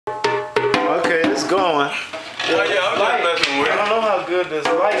going. Oh yeah, I'm just messing with it. I don't know how good this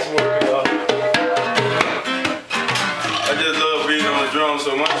light's working though. I just love beating on the drum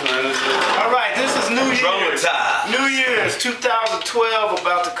so much, man. Alright, this is New Year's. Traumatized. New Year's 2012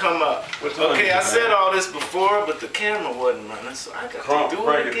 about to come up. Okay, I said all this before, but the camera wasn't running, so I got to do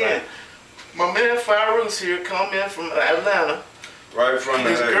it again. My man Firoots here come in from Atlanta. Right from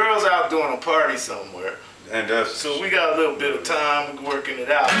There's girls out doing a party somewhere. And that's so we got a little bit of time working it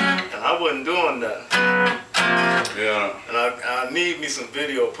out. And I wasn't doing nothing. Yeah. And I need me some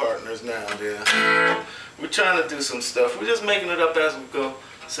video partners now and then. We're trying to do some stuff. We're just making it up as we go.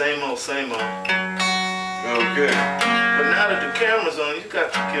 Same old, same old. okay. But now that the camera's on, you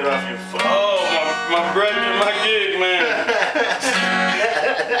got to get off your phone. Oh, my brother, my gig, man.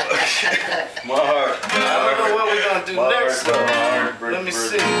 My heart. I don't know what we're going to do next though. Let me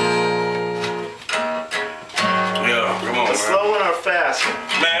see. Yeah, come on, man. Slowing or faster?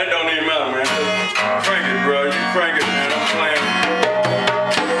 Man, it don't even matter, man. Crank it, bro. You crank it, man. I'm playing.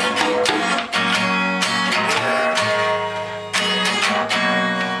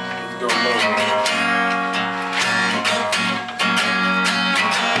 Let's go low.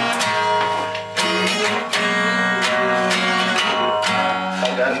 I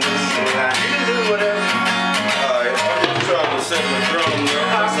got this. You can do whatever. Alright, I'm just trying to set my drum up.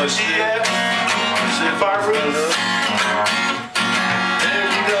 How's the shit? Firoots. There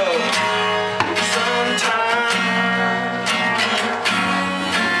we go. Sometime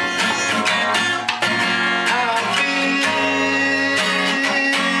I feel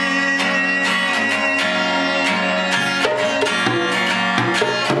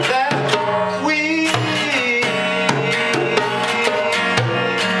that we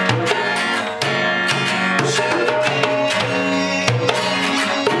should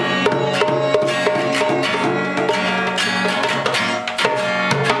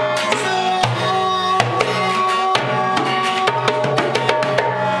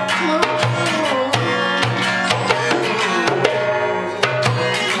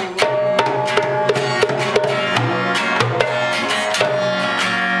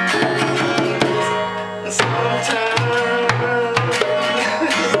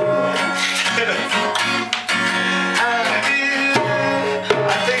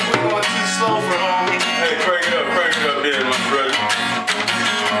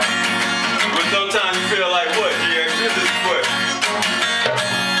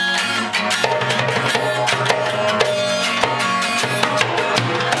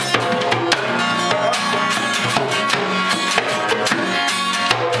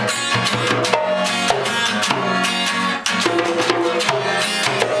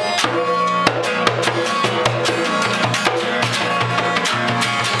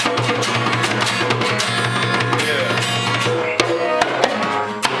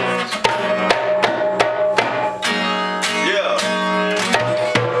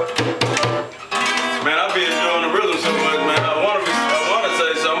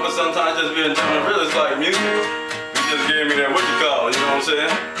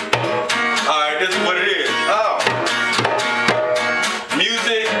Alright, this is what it is. Oh.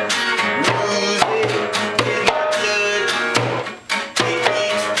 Music. Music in my blood. It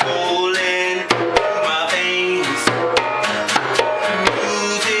keeps rolling through my veins.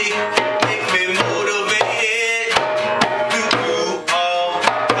 Music makes me motivated to do all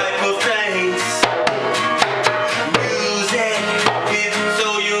type of things. Music is so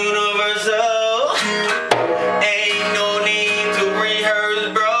universal. Ain't no need to rehearse,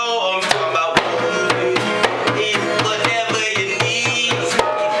 bro. I'm talking about music.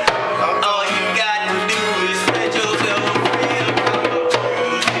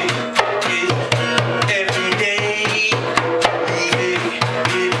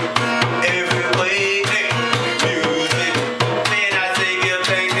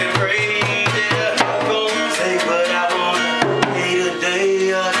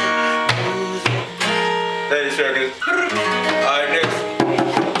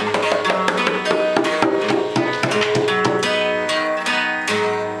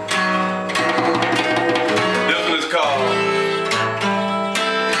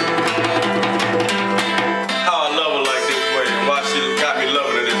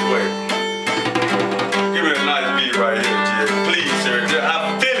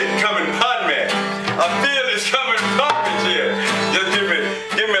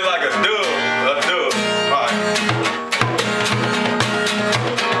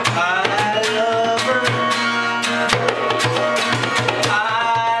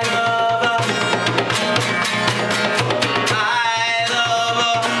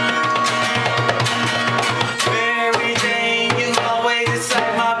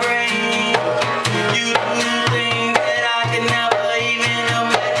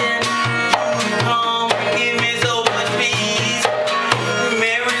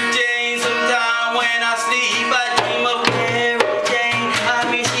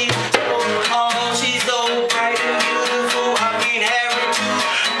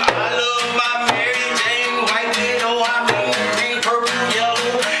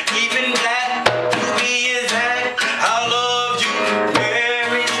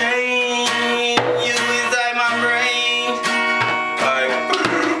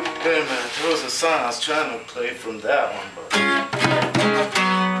 was trying to play from that one, but. Get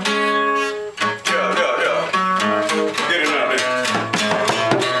it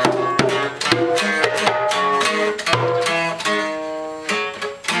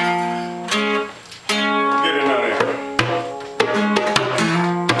out there.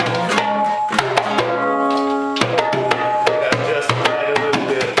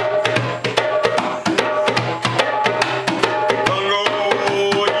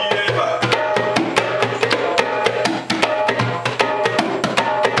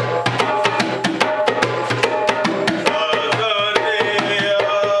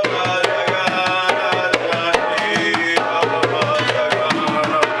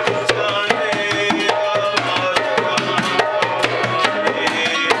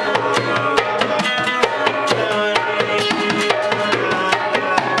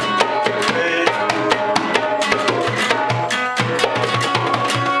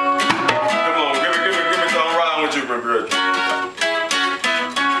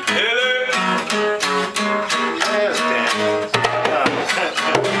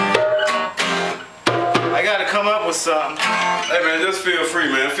 I gotta come up with something. Hey man, just feel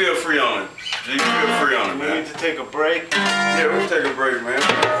free, man. Feel free on it. G, feel free on it, man. We need to take a break. Yeah, we'll take a break, man.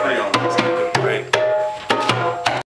 Feel free on it. Let's take a break.